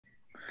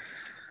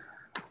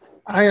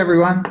Hi,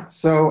 everyone.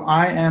 So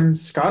I am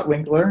Scott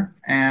Winkler,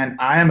 and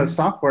I am a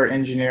software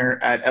engineer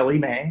at Ellie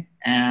Mae,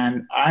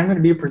 and I'm going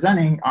to be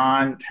presenting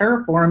on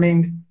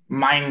terraforming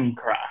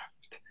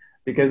Minecraft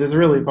because it's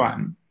really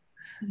fun.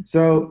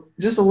 So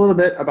just a little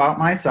bit about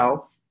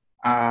myself.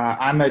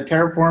 I'm a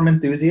Terraform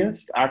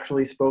enthusiast. I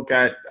actually spoke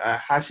at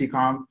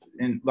HashiConf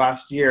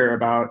last year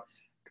about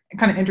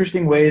kind of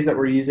interesting ways that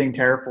we're using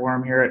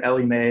Terraform here at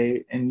Ellie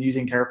Mae and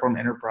using Terraform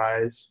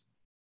Enterprise.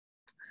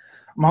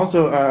 I'm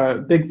also a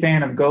big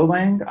fan of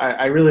Golang.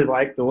 I really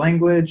like the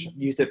language.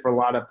 Used it for a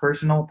lot of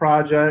personal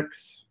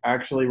projects. I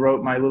actually wrote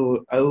a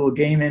little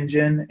game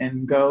engine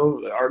in Go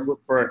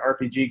for an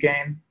RPG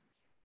game.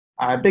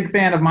 I'm a big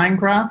fan of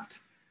Minecraft.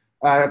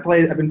 I've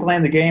been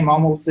playing the game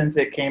almost since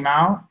it came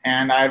out,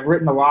 and I've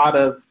written a lot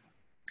of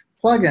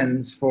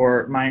plugins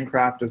for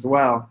Minecraft as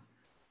well.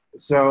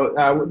 So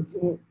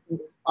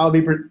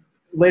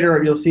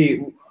later you'll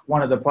see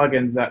one of the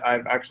plugins that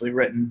I've actually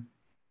written.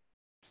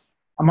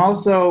 I'm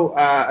also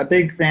a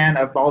big fan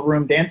of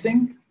ballroom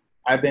dancing.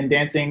 I've been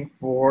dancing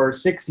for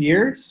 6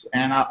 years,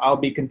 and I'll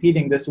be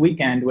competing this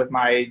weekend with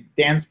my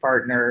dance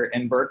partner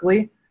in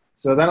Berkeley.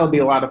 So that'll be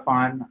a lot of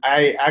fun.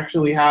 I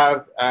actually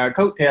have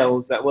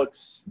coattails that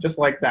looks just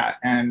like that,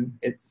 and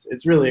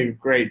it's really a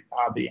great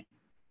hobby.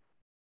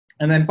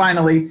 And then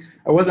finally,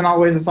 I wasn't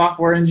always a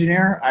software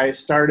engineer. I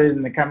started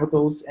in the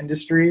chemicals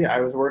industry.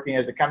 I was working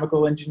as a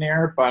chemical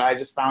engineer, but I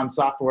just found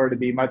software to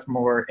be much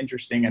more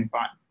interesting and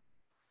fun.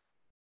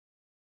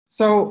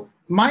 So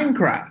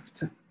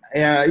Minecraft,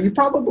 you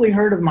probably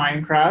heard of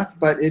Minecraft,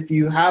 but if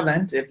you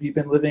haven't, if you've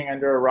been living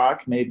under a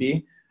rock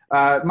maybe,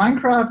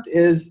 Minecraft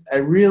is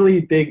a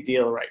really big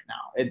deal right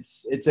now.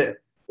 It's a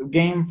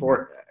game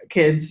for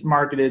kids,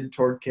 marketed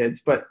toward kids,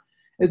 but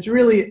it's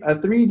really a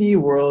 3D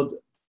world,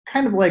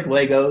 kind of like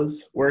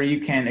Legos, where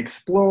you can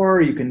explore,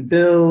 you can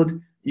build,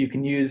 you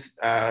can use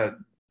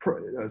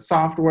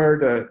software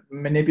to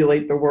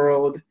manipulate the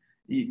world.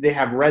 They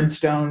have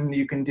redstone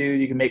you can do,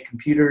 you can make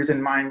computers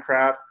in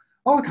Minecraft,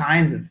 all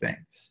kinds of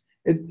things.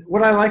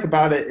 What I like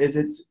about it is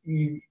it's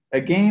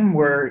a game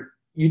where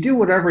you do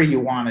whatever you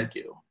want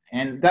to do.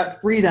 And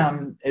that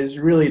freedom is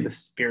really the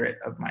spirit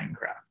of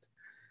Minecraft.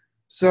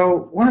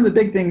 So one of the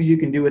big things you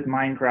can do with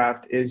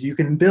Minecraft is you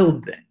can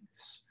build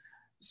things.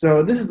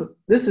 So this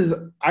is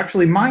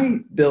actually my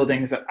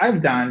buildings that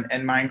I've done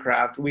in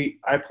Minecraft.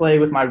 I play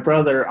with my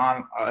brother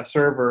on a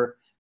server,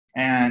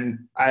 and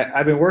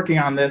I've been working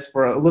on this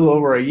for a little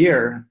over a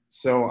year.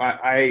 So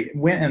I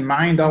went and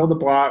mined all the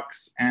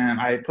blocks, and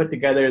I put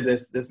together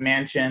this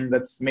mansion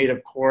that's made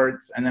of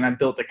quartz, and then I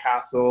built a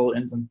castle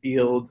and some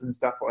fields and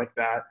stuff like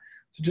that.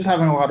 So just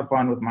having a lot of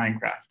fun with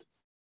Minecraft.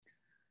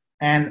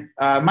 And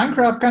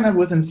Minecraft kind of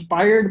was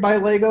inspired by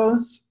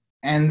Legos,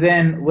 and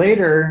then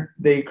later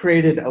they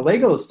created a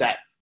Lego set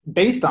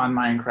based on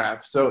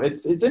Minecraft. So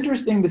it's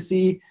interesting to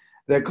see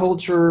the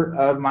culture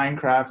of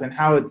Minecraft and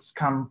how it's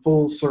come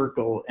full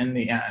circle in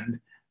the end.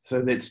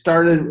 So it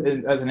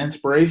started as an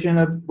inspiration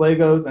of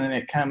Legos, and then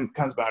it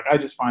comes back. I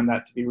just find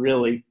that to be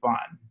really fun.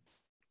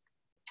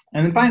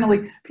 And then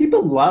finally,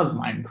 people love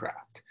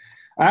Minecraft.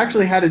 I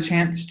actually had a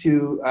chance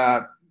to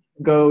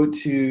go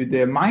to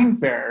the Mine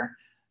Fair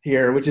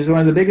here, which is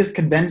one of the biggest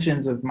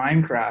conventions of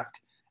Minecraft.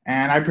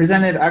 And I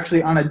presented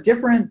actually on a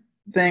different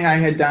thing I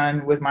had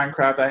done with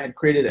Minecraft. I had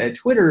created a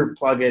Twitter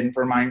plugin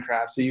for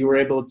Minecraft, so you were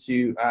able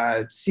to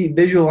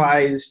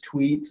visualize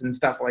tweets and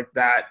stuff like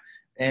that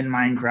in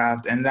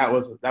Minecraft, and that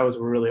was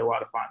really a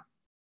lot of fun.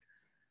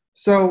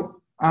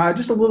 So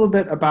just a little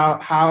bit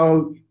about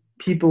how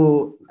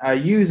people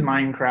use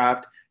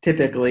Minecraft.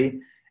 Typically,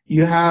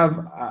 you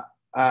have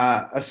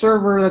a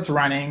server that's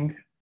running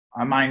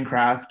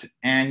Minecraft,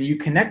 and you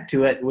connect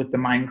to it with the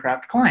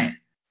Minecraft client.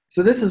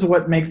 So this is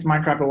what makes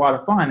Minecraft a lot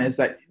of fun, is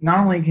that not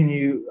only can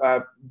you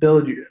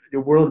build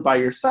your world by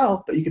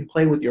yourself, but you can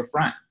play with your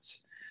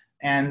friends.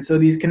 And so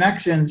these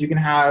connections you can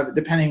have,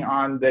 depending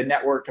on the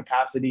network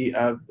capacity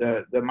of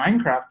the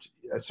Minecraft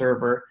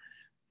server,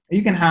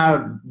 you can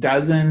have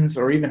dozens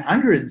or even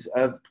hundreds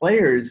of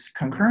players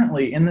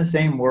concurrently in the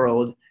same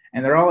world,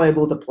 and they're all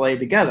able to play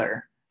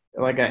together,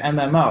 like an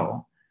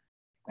MMO.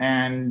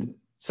 And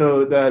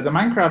so the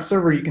Minecraft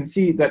server, you can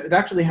see that it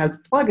actually has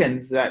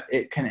plugins that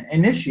it can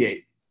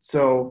initiate.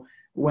 So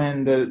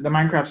when the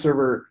Minecraft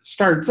server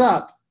starts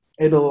up,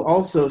 it'll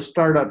also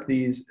start up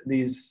these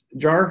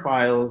jar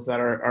files that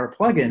are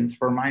plugins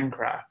for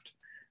Minecraft.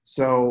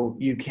 So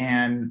you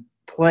can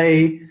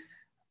play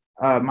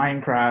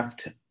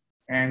Minecraft,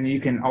 and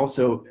you can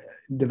also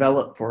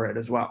develop for it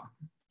as well.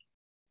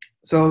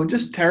 So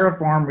just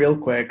Terraform real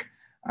quick.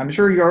 I'm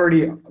sure you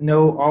already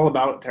know all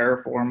about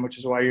Terraform, which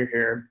is why you're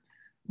here.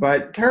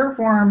 But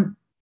Terraform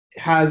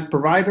has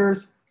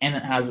providers and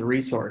it has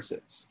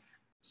resources.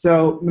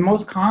 So the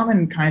most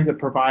common kinds of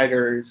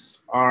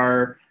providers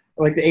are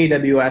like the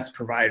AWS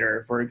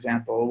provider, for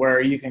example,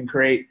 where you can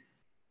create,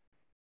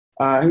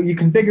 you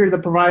configure the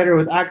provider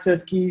with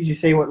access keys, you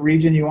say what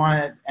region you want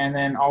it, and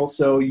then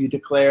also you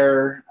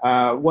declare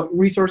what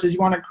resources you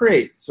want to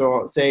create.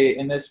 So say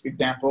in this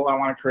example, I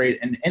want to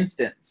create an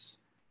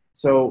instance.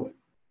 So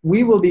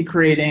we will be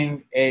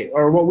creating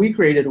what we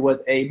created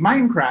was a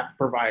Minecraft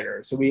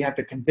provider. So we have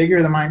to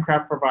configure the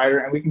Minecraft provider,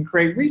 and we can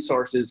create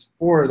resources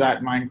for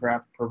that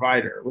Minecraft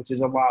provider, which is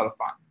a lot of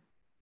fun.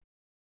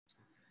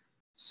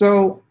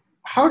 So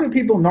how do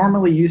people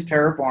normally use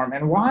Terraform,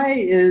 and why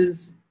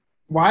is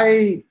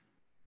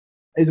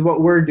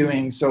what we're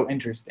doing so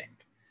interesting?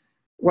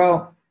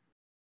 Well,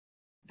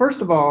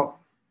 first of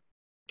all,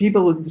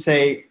 people would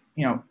say,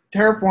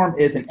 Terraform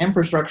is an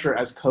infrastructure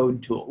as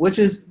code tool, which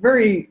is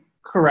very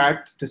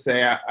correct to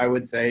say. I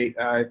would say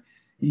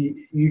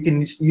you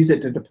can use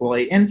it to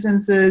deploy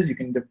instances, you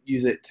can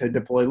use it to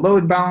deploy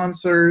load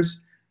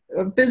balancers,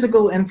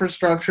 physical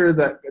infrastructure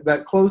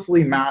that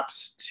closely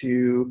maps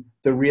to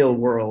the real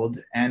world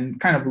and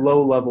kind of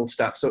low-level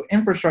stuff. So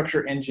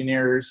infrastructure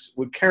engineers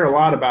would care a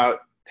lot about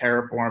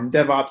Terraform.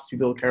 DevOps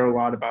people care a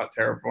lot about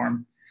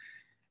Terraform.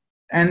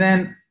 And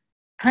then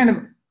kind of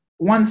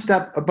one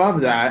step above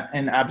that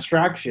in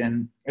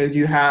abstraction is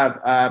you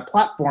have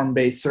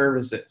platform-based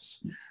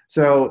services.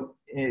 So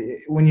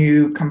when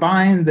you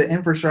combine the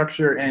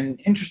infrastructure in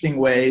interesting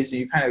ways,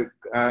 you kind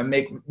of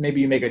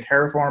maybe you make a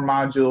Terraform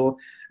module,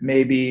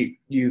 maybe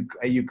you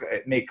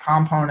make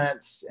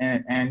components,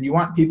 and you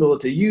want people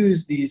to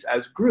use these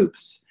as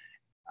groups,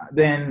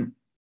 then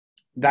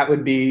that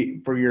would be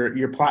for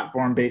your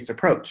platform-based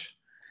approach.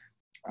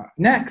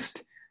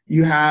 Next,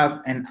 you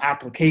have an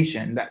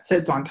application that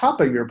sits on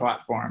top of your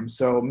platform.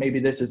 So maybe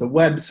this is a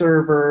web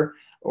server,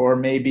 or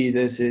maybe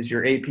this is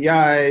your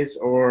APIs,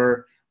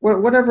 or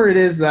whatever it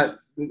is that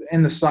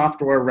in the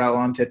software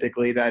realm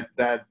typically that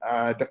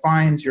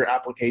defines your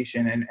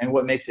application and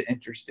what makes it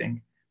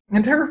interesting.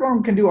 And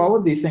Terraform can do all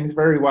of these things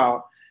very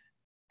well.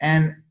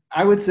 And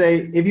I would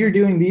say if you're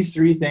doing these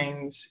three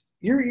things,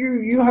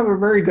 you have a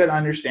very good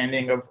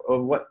understanding of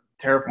what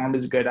Terraform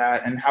is good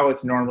at and how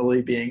it's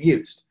normally being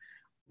used.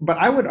 But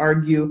I would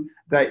argue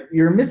that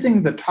you're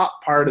missing the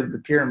top part of the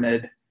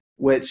pyramid,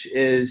 which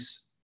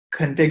is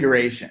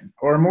configuration,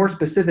 or more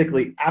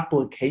specifically,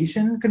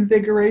 application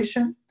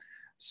configuration.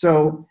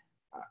 So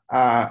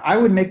I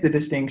would make the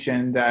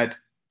distinction that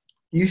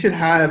you should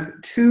have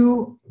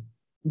two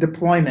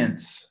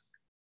deployments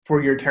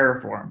for your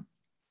Terraform.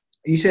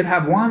 You should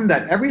have one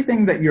that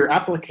everything that your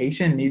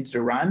application needs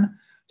to run,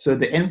 so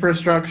the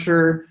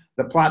infrastructure,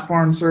 the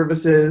platform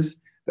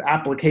services, the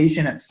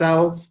application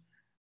itself,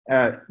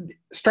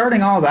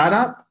 starting all that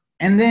up,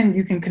 and then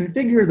you can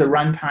configure the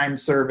runtime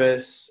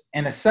service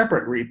in a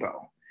separate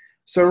repo.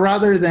 So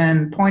rather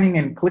than pointing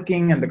and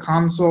clicking in the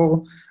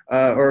console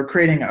or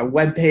creating a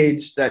web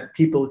page that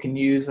people can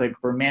use like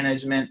for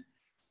management,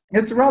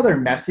 it's rather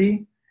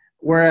messy.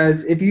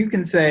 Whereas if you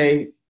can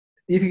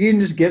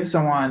just give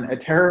someone a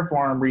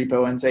Terraform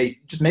repo and say,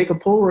 just make a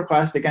pull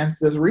request against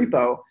this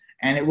repo,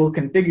 and it will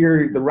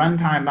configure the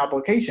runtime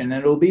application,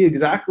 and it'll be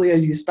exactly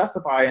as you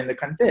specify in the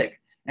config.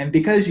 And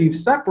because you've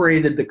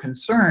separated the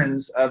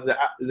concerns of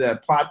the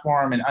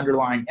platform and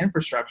underlying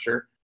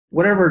infrastructure,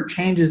 whatever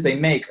changes they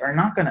make are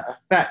not going to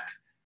affect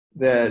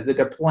the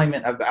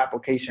deployment of the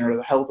application or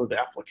the health of the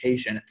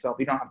application itself.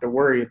 You don't have to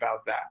worry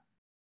about that.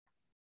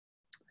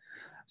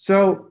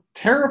 So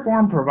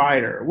Terraform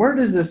provider, where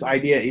does this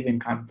idea even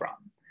come from?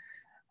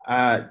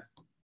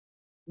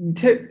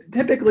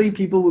 Typically,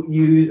 people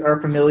are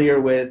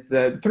familiar with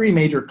the three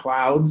major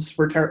clouds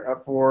for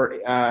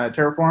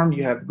Terraform.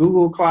 You have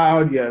Google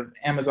Cloud, you have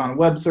Amazon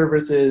Web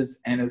Services,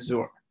 and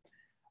Azure.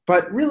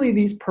 But really,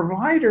 these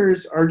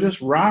providers are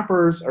just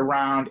wrappers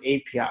around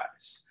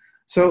APIs.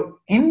 So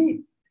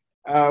any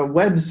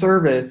web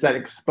service that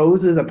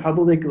exposes a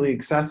publicly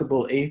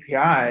accessible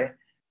API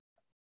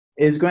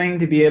is going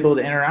to be able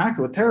to interact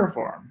with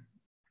Terraform.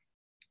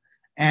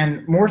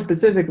 And more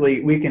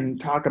specifically, we can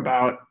talk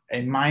about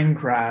a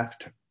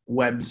Minecraft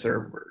web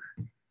server,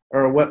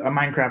 or a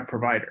Minecraft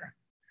provider.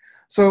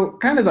 So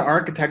kind of the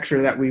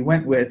architecture that we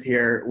went with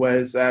here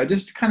was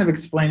just kind of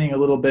explaining a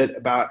little bit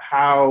about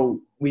how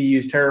we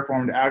use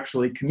Terraform to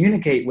actually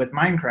communicate with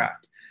Minecraft.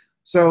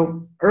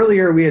 So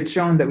earlier we had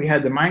shown that we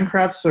had the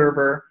Minecraft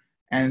server,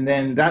 and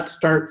then that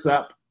starts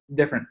up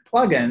different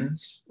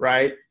plugins,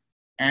 right?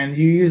 And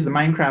you use the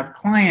Minecraft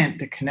client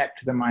to connect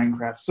to the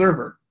Minecraft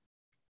server.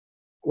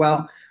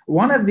 Well,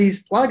 one of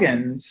these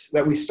plugins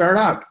that we start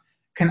up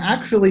can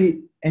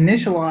actually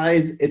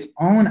initialize its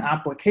own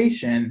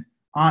application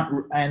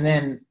and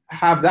then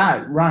have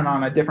that run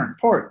on a different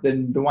port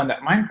than the one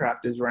that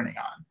Minecraft is running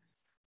on.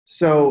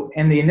 So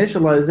in the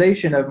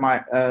initialization of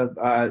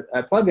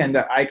a plugin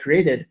that I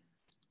created,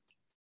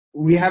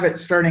 we have it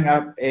starting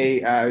up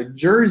a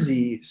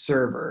Jersey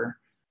server,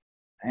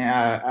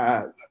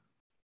 and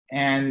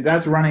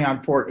that's running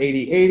on port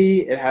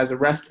 8080. It has a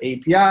REST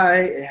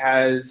API. It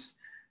has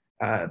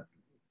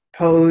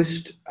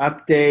post,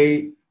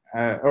 update,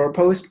 or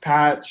post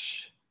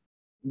patch,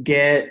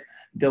 get,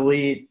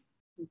 delete,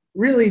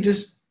 really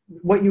just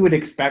what you would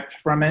expect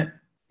from it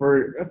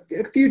for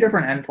a few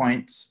different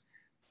endpoints.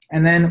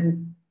 And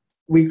then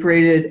we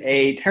created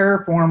a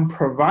Terraform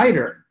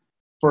provider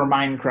for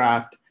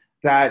Minecraft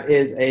that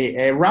is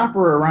a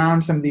wrapper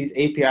around some of these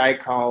API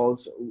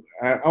calls.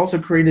 Also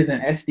created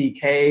an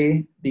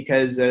SDK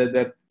because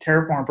the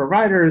Terraform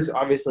provider is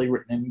obviously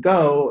written in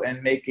Go,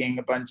 and making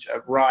a bunch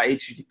of raw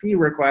HTTP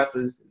requests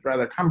is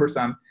rather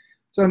cumbersome.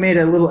 So I made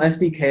a little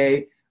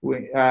SDK,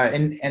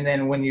 and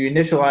then when you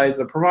initialize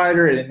the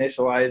provider, it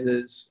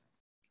initializes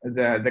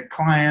the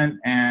client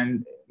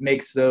and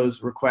makes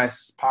those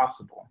requests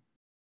possible.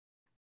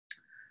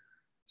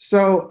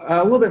 So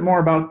a little bit more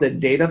about the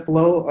data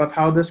flow of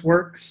how this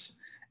works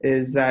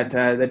is that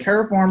the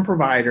Terraform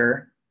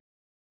provider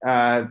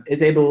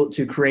is able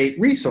to create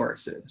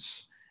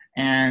resources.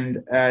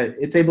 And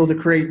it's able to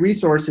create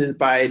resources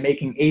by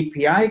making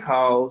API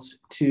calls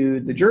to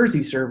the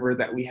Jersey server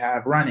that we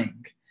have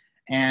running.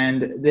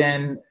 And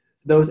then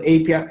those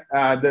API,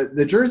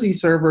 the Jersey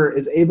server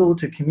is able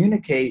to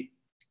communicate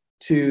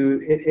to,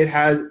 it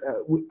has,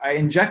 I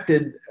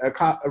injected a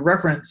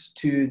reference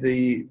to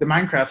the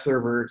Minecraft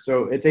server,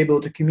 so it's able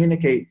to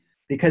communicate,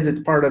 because it's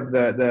part of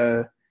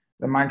the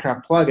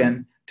Minecraft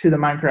plugin, to the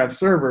Minecraft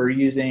server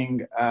using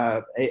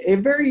a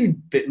very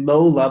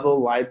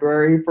low-level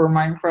library for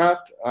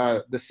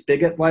Minecraft, the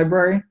Spigot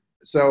library.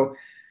 So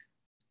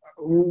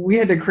we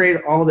had to create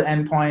all the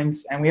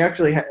endpoints, and we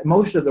actually had,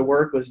 most of the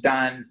work was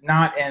done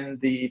not in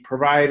the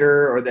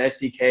provider or the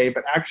SDK,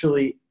 but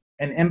actually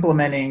in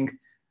implementing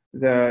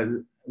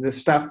the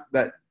stuff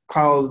that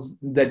does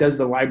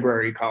the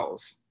library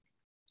calls.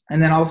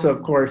 And then also,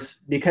 of course,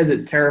 because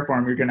it's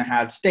Terraform, you're going to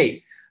have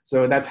state.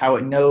 So that's how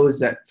it knows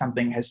that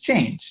something has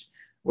changed,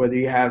 whether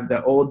you have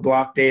the old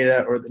block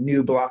data or the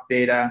new block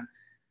data.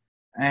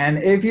 And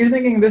if you're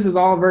thinking this is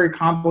all very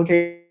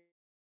complicated,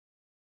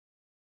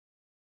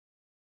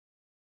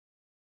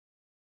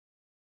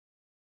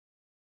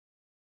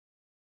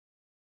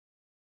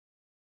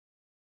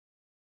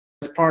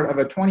 as part of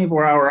a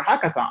 24-hour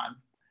hackathon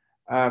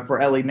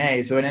for Ellie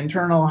Mae. So an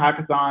internal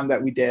hackathon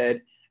that we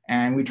did,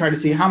 and we tried to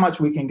see how much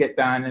we can get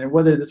done and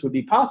whether this would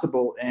be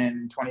possible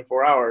in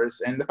 24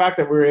 hours. And the fact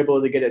that we were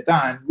able to get it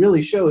done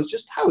really shows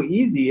just how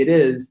easy it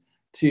is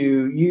to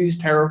use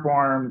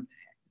Terraform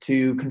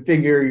to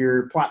configure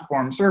your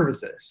platform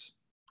services.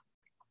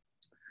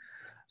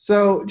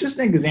 So just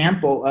an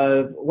example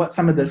of what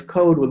some of this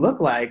code would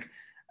look like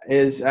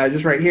is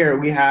just right here.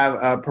 We have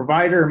a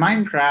provider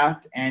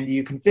Minecraft, and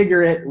you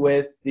configure it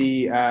with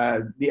the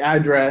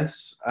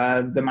address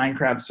of the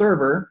Minecraft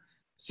server.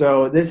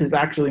 So this is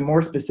actually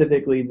more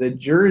specifically the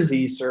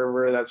Jersey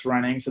server that's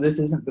running. So this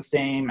isn't the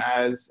same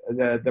as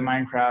the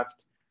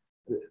Minecraft,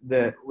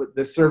 the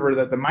server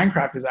that the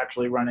Minecraft is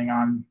actually running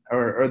on,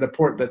 or the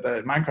port that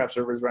the Minecraft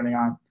server is running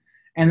on.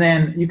 And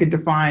then you could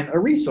define a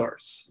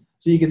resource.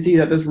 So you can see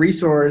that this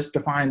resource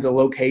defines a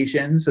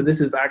location. So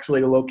this is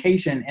actually a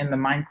location in the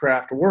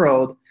Minecraft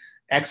world,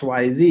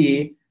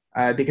 XYZ,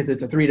 because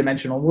it's a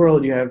three-dimensional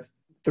world. You have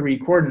 3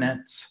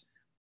 coordinates.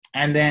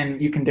 And then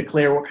you can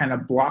declare what kind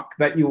of block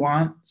that you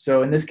want.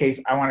 So in this case,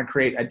 I want to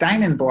create a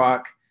diamond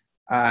block,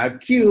 a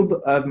cube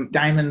of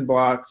diamond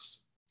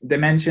blocks,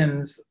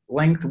 dimensions,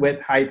 length,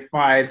 width, height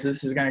 5. So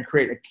this is going to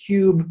create a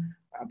cube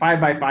 5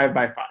 by 5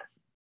 by 5.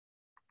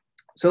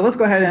 So let's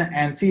go ahead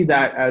and see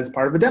that as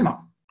part of a demo.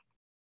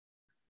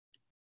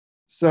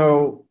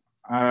 So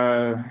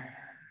let's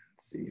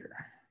see here.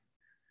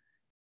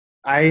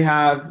 I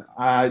have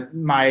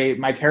my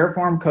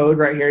Terraform code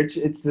right here.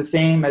 It's the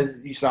same as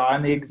you saw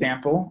in the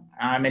example.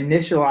 I'm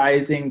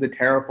initializing the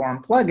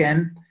Terraform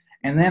plugin,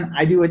 and then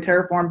I do a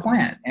Terraform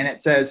plan. And it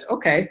says,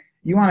 okay,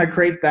 you want to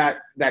create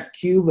that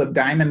cube of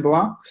diamond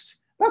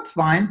blocks? That's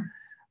fine.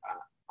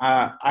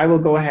 I will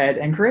go ahead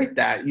and create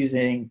that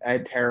using a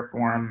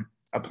Terraform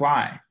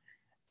apply.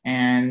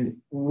 And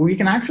we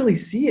can actually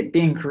see it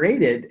being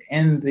created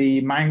in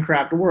the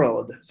Minecraft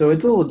world. So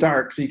it's a little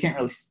dark, so you can't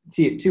really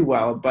see it too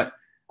well, but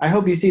I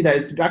hope you see that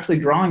it's actually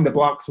drawing the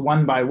blocks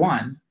one by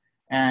one.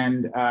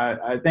 And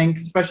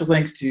special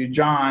thanks to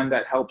John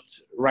that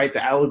helped write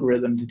the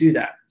algorithm to do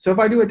that. So if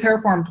I do a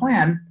Terraform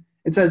plan,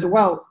 it says,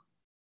 well,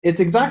 it's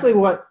exactly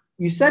what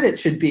you said it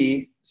should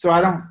be, so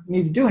I don't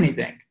need to do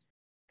anything.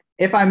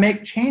 If I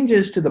make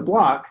changes to the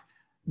block,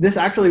 this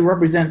actually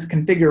represents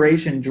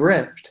configuration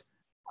drift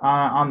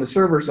on the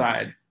server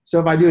side. So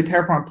if I do a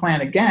Terraform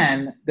plan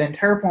again, then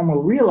Terraform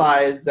will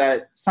realize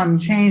that some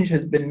change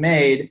has been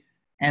made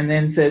and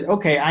then says,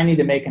 okay, I need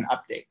to make an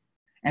update.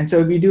 And so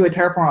if you do a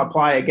Terraform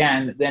apply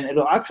again, then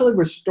it'll actually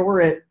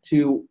restore it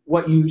to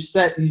what you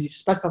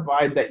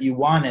specified that you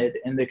wanted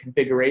in the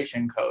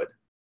configuration code.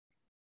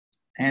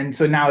 And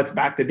so now it's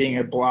back to being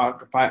a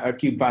block, a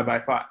cube 5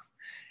 by 5.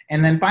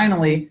 And then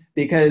finally,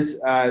 because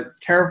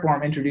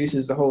Terraform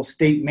introduces the whole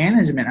state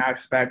management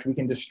aspect, we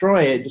can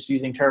destroy it just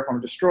using Terraform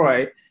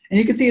destroy. And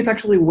you can see it's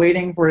actually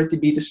waiting for it to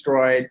be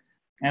destroyed.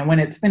 And when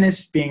it's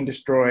finished being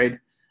destroyed,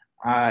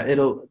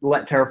 it'll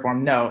let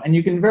Terraform know. And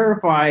you can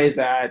verify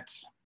that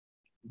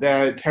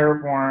the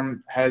Terraform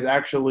has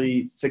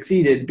actually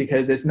succeeded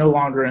because it's no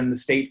longer in the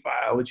state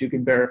file, which you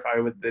can verify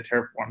with the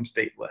Terraform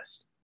state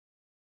list.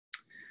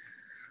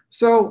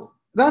 So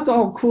that's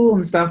all cool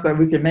and stuff that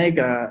we can make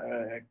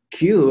a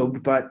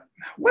cube, but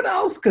what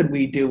else could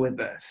we do with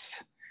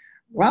this?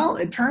 Well,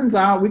 it turns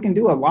out we can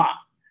do a lot.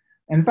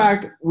 In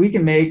fact, we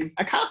can make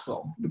a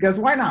castle, because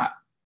why not?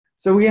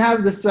 So we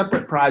have this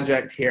separate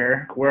project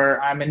here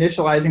where I'm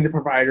initializing the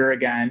provider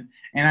again,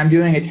 and I'm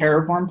doing a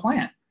Terraform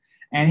plant.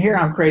 And here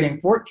I'm creating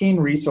 14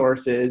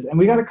 resources, and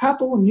we got a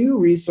couple new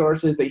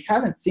resources that you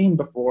haven't seen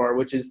before,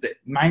 which is the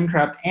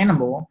Minecraft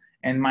animal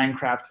and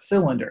Minecraft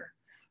cylinder.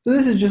 So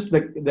this is just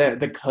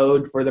the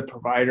code for the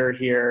provider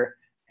here.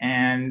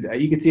 And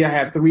you can see I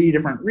have 3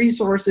 different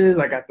resources.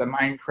 I got the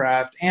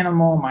Minecraft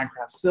animal,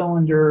 Minecraft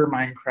cylinder,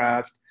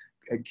 Minecraft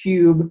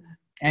cube.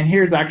 And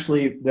here's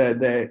actually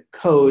the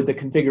code, the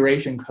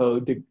configuration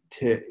code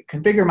to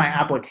configure my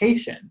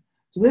application.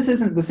 So this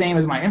isn't the same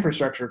as my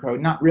infrastructure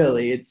code, not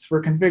really. It's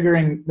for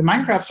configuring, the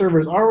Minecraft server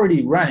is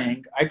already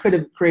running. I could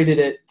have created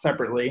it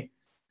separately.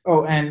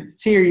 Oh, and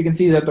here you can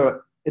see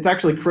that it's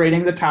actually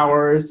creating the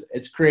towers,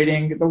 it's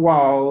creating the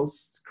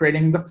walls, it's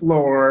creating the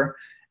floor,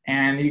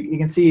 and you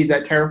can see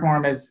that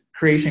Terraform is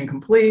creation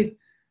complete,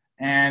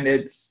 and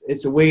it's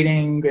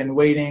waiting and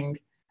waiting.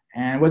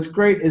 And what's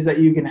great is that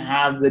you can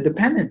have the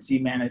dependency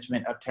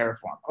management of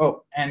Terraform.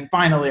 Oh, and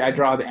finally, I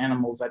draw the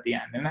animals at the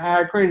end. And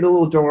I created a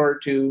little door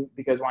too,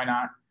 because why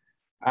not?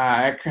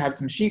 I have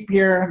some sheep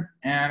here,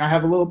 and I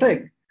have a little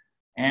pig.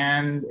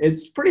 And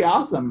it's pretty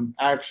awesome,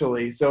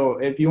 actually. So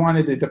if you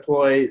wanted to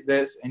deploy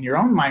this in your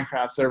own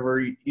Minecraft server,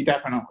 you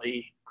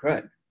definitely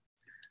could.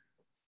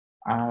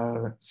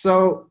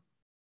 So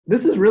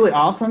this is really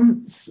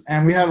awesome,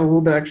 and we have a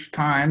little bit extra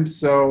time.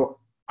 So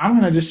I'm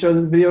going to just show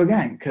this video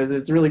again, because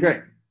it's really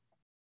great.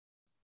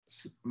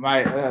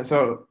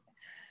 So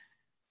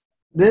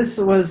this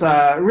was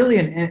really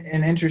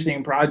an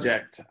interesting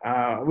project.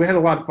 We had a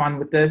lot of fun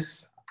with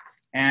this,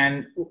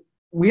 and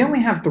we only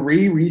have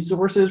 3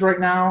 resources right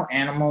now: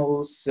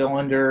 animals,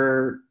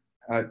 cylinder,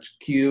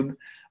 cube.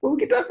 But we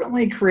could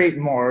definitely create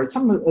more.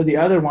 Some of the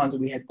other ones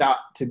we had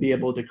thought to be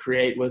able to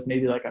create was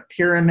maybe like a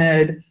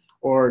pyramid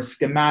or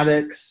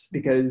schematics,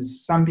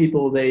 because some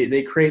people,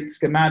 they create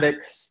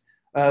schematics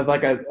of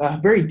like a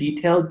very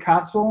detailed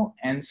castle,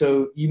 and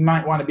so you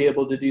might want to be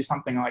able to do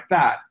something like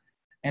that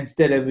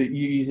instead of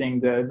using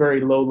the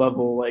very low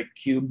level like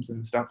cubes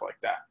and stuff like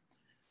that.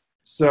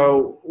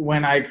 So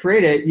when I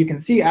create it, you can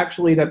see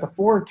actually that the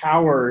 4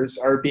 towers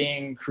are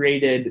being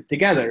created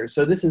together.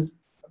 So this is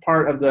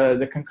part of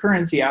the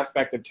concurrency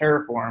aspect of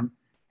Terraform,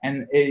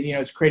 and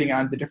it's creating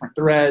on the different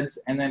threads.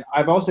 And then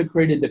I've also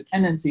created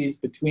dependencies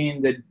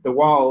between the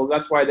walls.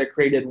 That's why they're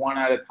created one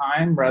at a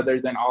time rather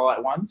than all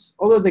at once,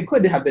 although they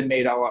could have been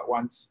made all at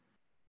once.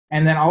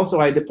 And then also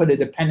I put a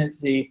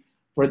dependency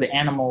for the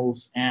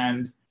animals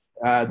and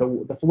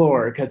the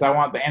floor, because I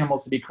want the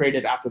animals to be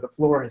created after the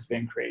floor has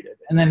been created.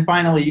 And then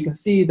finally, you can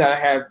see that I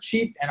have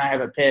sheep and I have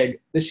a pig.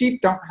 The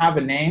sheep don't have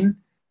a name,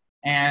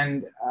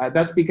 and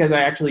that's because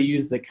I actually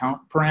use the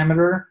count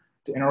parameter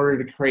in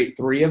order to create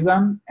 3 of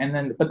them. And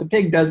then, but the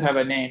pig does have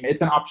a name.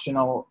 It's an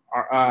optional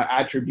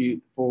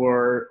attribute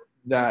for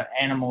the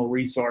animal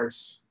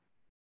resource.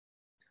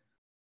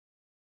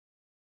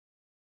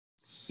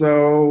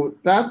 So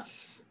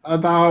that's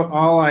about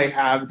all I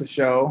have to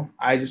show.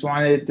 I just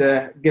wanted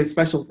to give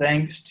special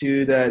thanks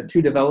to the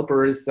 2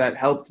 developers that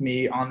helped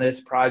me on this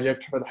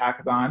project for the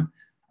hackathon.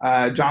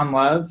 John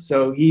Love,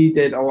 so he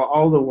did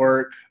all the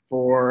work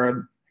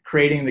for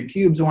creating the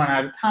cubes one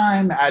at a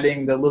time,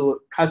 adding the little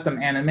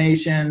custom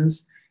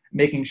animations,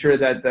 making sure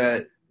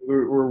that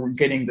we're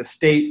getting the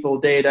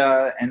stateful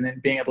data, and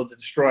then being able to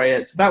destroy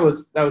it. So that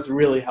was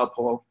really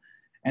helpful.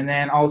 And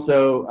then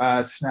also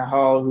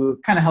Snehal, who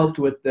kind of helped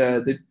with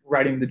the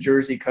writing the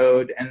Jersey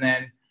code. And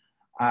then,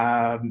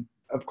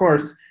 of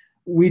course,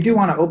 we do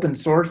want to open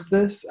source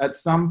this at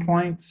some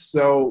point.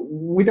 So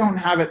we don't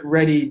have it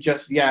ready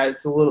just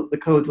yet. The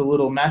code's a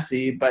little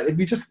messy. But if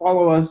you just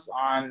follow us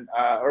on,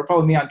 or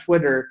follow me on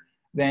Twitter,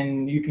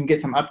 then you can get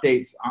some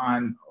updates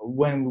on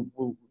when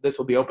this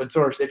will be open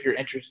source if you're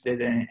interested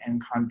in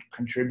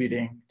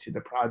contributing to the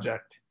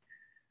project.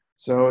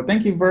 So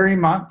thank you very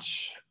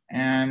much.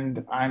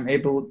 And I'm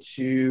able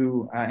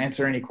to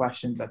answer any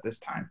questions at this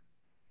time.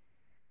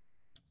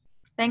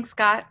 Thanks,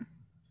 Scott.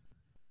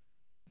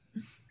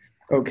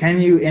 Oh,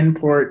 can you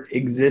import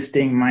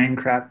existing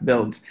Minecraft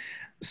builds?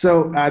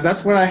 So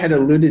that's what I had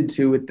alluded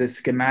to with the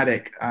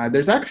schematic.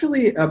 There's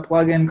actually a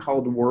plugin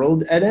called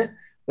World Edit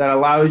that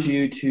allows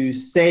you to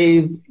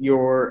save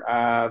your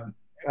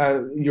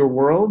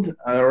world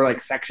or like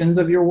sections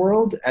of your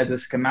world as a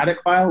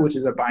schematic file, which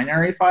is a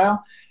binary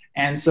file.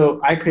 And so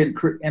I could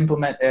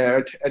implement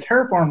a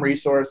Terraform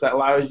resource that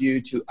allows you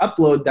to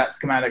upload that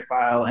schematic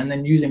file and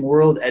then using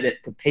World Edit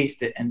to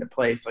paste it into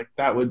place. Like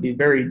that would be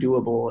very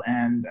doable.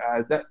 And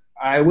that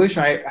I wish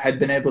I had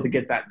been able to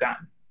get that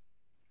done.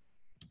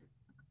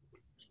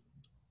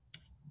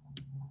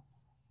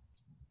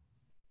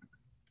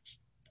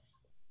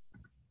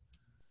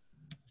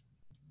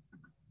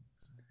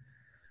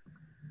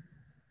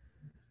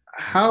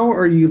 How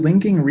are you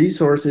linking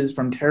resources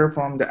from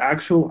Terraform to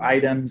actual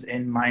items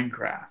in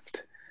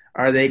Minecraft?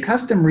 Are they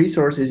custom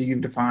resources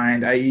you've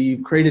defined, i.e.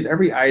 you've created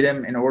every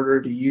item in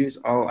order to use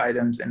all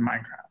items in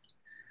Minecraft?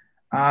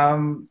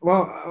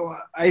 Well,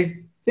 I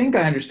think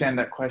I understand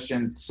that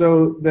question.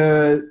 So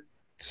the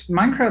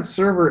Minecraft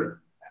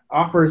server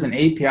offers an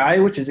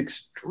API which is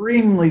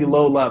extremely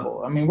low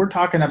level. I mean, we're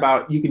talking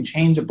about you can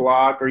change a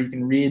block or you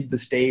can read the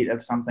state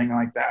of something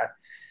like that.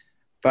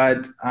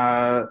 But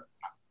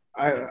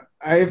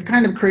I've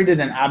kind of created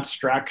an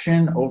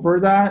abstraction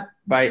over that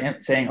by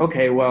saying,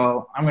 okay,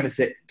 well, I'm going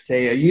to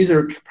say a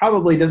user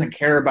probably doesn't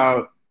care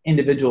about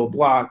individual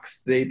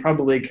blocks. They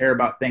probably care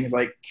about things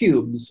like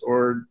cubes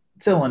or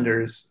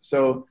cylinders.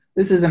 So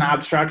this is an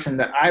abstraction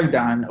that I've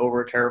done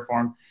over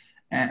Terraform,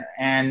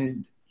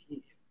 and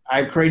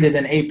I've created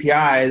an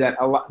API that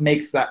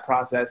makes that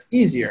process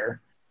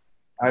easier.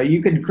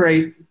 You could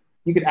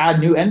add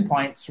new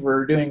endpoints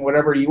for doing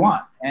whatever you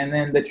want. And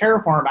then the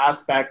Terraform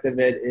aspect of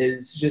it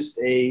is just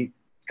a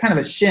kind of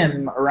a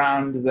shim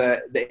around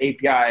the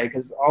API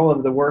because all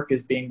of the work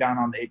is being done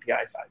on the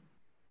API side.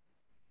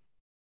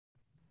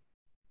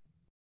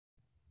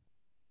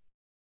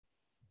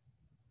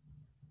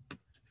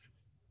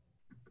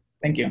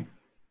 Thank you.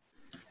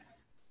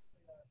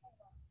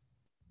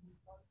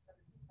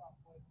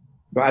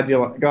 Glad you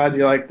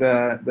liked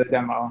the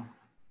demo.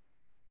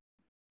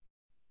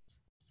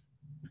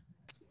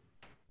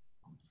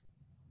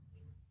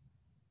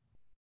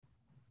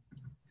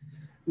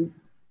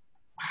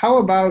 How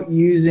about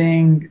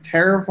using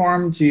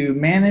Terraform to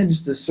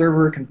manage the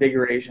server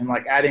configuration,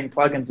 like adding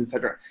plugins,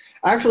 etc.?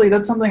 Actually,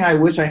 that's something I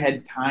wish I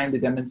had time to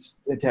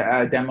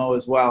demo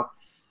as well.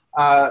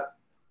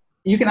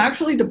 You can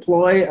actually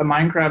deploy a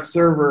Minecraft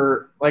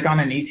server like on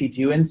an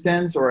EC2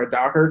 instance or a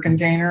Docker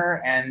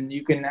container, and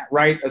you can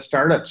write a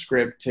startup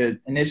script to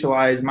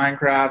initialize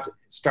Minecraft,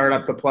 start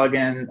up the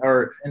plugin,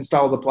 or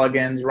install the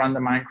plugins, run the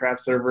Minecraft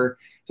server.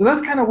 So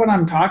that's kind of what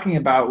I'm talking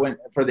about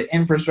for the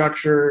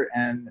infrastructure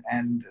and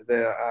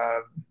the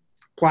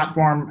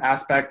platform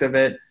aspect of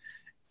it.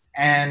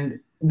 And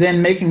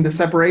then making the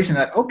separation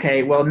that,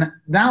 okay, well,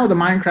 now the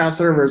Minecraft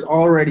server is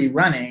already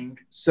running,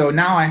 so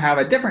now I have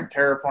a different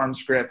Terraform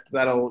script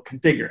that'll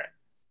configure it.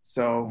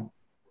 So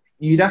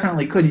you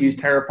definitely could use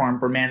Terraform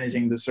for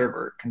managing the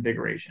server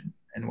configuration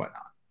and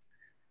whatnot.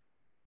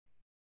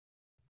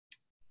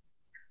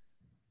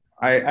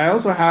 I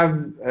also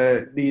have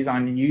these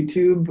on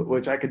YouTube,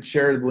 which I could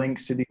share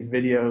links to these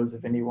videos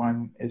if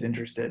anyone is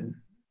interested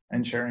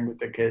in sharing with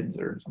their kids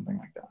or something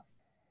like that.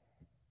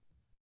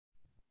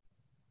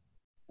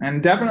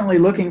 And definitely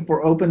looking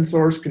for open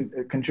source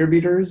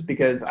contributors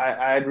because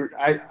I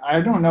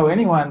don't know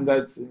anyone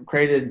that's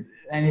created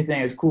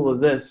anything as cool as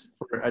this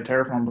for a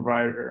Terraform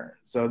provider.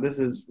 So this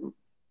is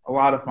a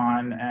lot of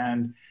fun,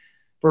 and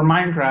for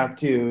Minecraft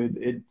too,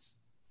 it's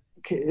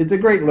a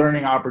great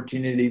learning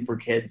opportunity for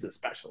kids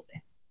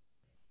especially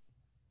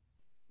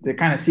to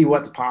kind of see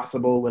what's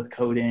possible with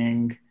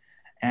coding,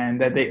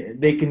 and that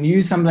they can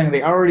use something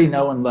they already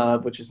know and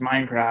love, which is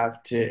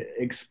Minecraft, to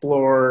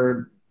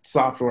explore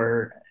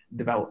software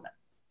development.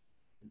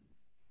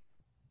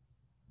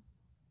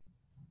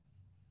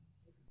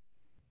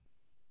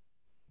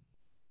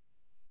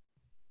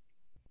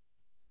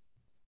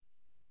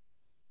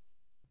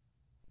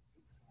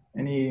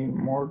 Any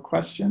more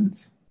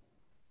questions?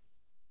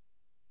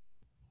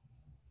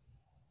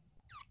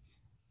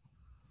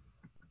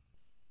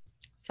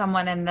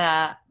 Someone in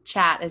the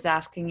chat is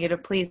asking you to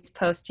please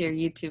post your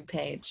YouTube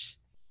page.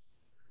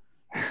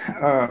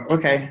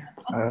 Okay.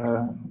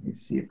 Let me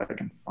see if I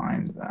can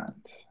find that.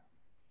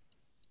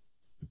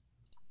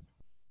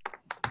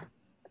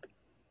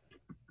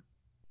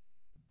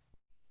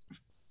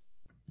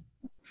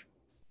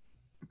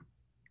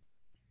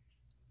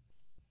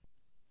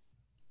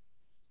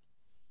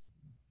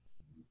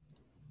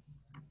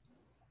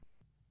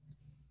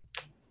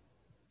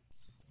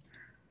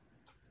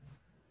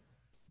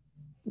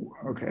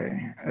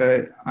 Okay,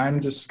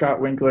 I'm just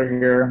Scott Winkler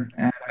here,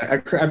 and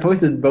I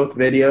posted both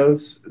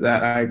videos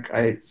that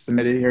I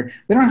submitted here.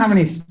 They don't have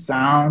any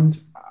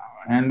sound,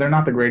 and they're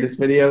not the greatest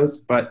videos,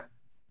 but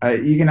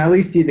you can at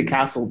least see the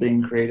castle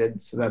being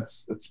created, so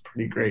that's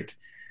pretty great.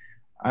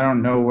 I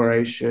don't know where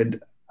I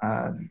should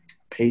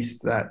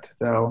paste that,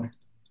 though.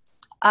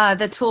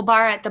 The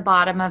toolbar at the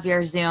bottom of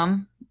your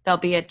Zoom, there'll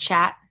be a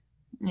chat,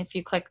 and if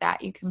you click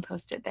that, you can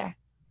post it there.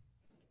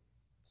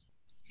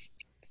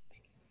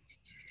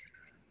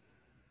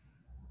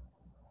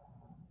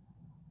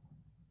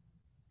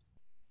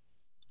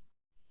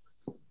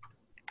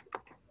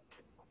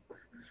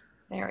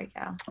 There we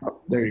go. Oh,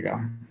 there you go.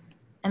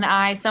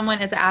 And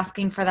someone is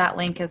asking for that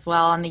link as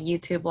well on the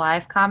YouTube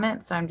live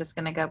comment, so I'm just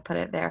going to go put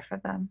it there for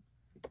them.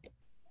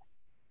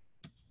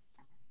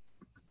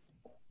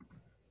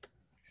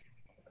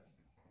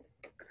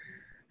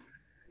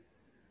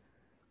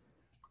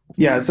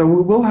 Yeah, so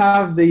we'll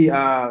have the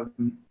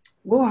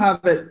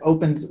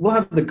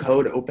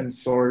code open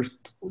sourced,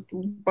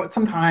 but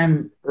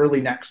sometime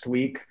early next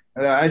week.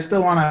 I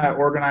still want to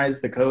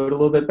organize the code a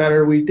little bit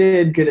better. We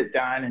did get it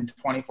done in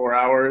 24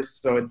 hours,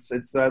 so it's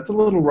a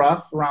little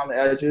rough around the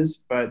edges,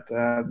 but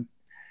I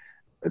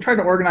tried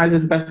to organize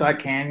as best I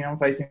can,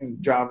 facing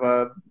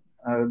Java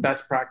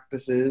best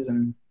practices,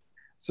 and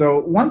So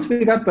once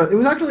we got it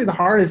was actually the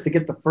hardest to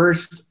get the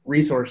first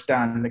resource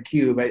done in the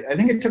cube. I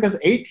think it took us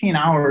 18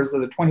 hours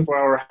of the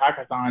 24-hour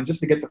hackathon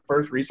just to get the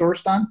first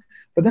resource done.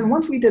 But then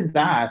once we did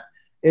that,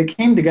 it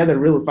came together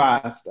really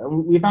fast.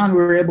 We found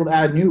we were able to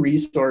add new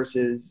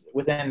resources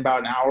within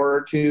about an hour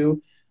or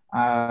two,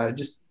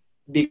 just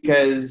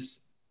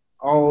because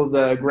all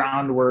the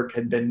groundwork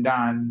had been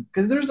done.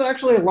 Because there's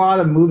actually a lot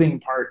of moving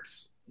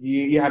parts.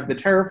 You have the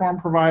Terraform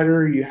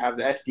provider, you have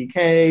the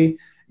SDK,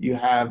 you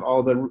have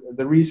all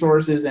the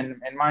resources in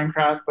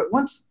Minecraft. But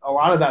once a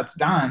lot of that's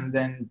done,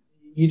 then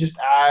you just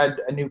add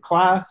a new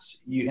class,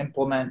 you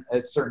implement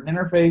a certain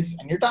interface,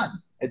 and you're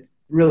done. It's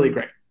really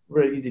great,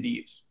 really easy to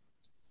use.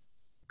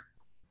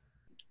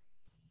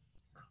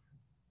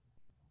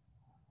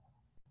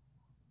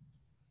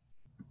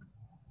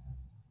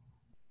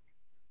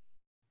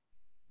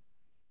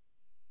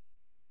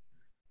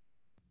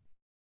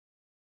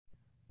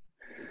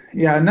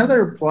 Yeah,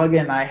 another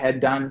plugin I had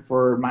done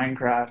for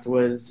Minecraft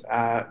was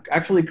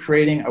actually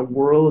creating a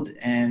world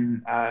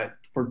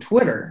for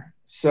Twitter.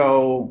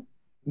 So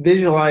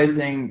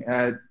visualizing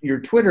your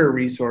Twitter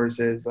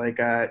resources, like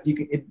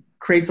it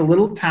creates a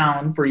little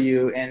town for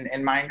you in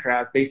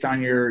Minecraft based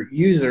on your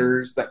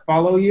users that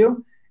follow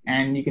you,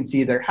 and you can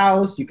see their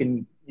house. You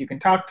can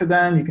talk to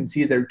them. You can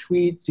see their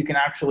tweets. You can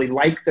actually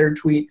like their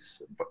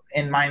tweets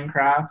in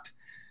Minecraft.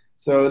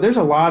 So there's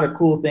a lot of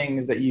cool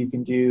things that you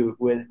can do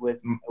with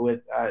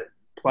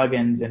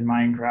plugins in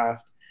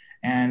Minecraft,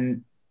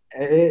 and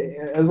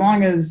as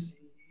long as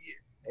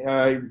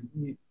uh,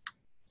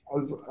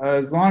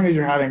 as long as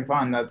you're having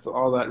fun, that's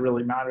all that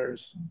really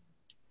matters.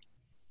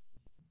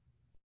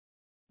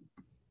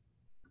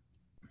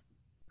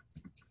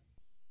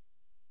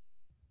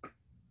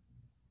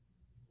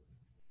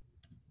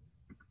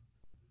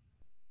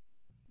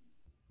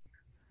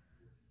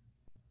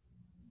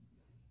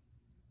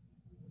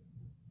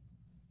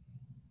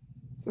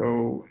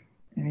 So,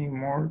 any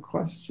more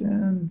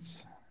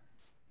questions?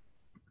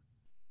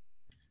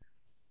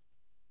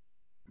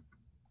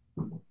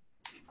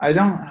 I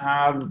don't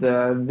have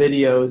the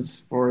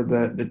videos for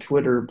the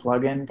Twitter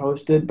plugin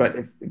posted, but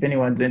if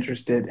anyone's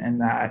interested in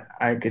that,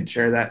 I could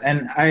share that.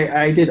 And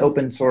I did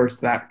open source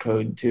that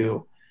code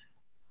too.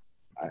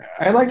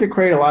 I like to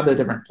create a lot of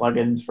different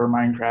plugins for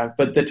Minecraft,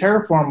 but the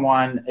Terraform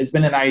one has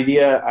been an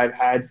idea I've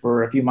had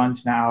for a few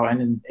months now,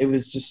 and it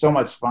was just so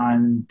much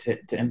fun to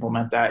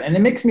implement that. And it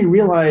makes me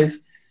realize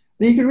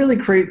that you could really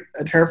create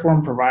a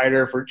Terraform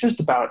provider for just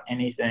about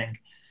anything.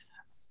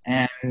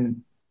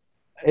 And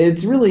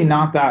it's really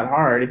not that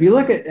hard. If you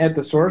look at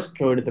the source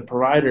code of the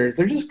providers,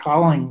 they're just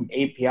calling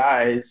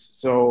APIs.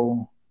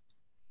 So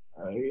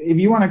if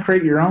you want to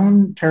create your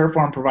own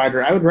Terraform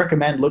provider, I would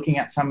recommend looking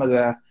at some of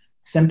the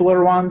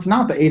simpler ones,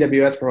 not the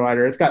AWS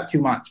provider. It's got too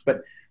much,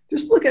 but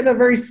just look at a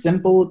very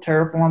simple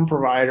Terraform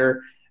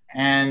provider,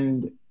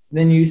 and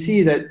then you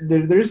see that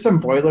there's some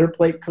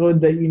boilerplate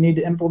code that you need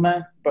to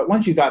implement. But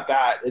once you got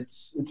that,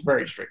 it's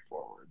very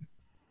straightforward.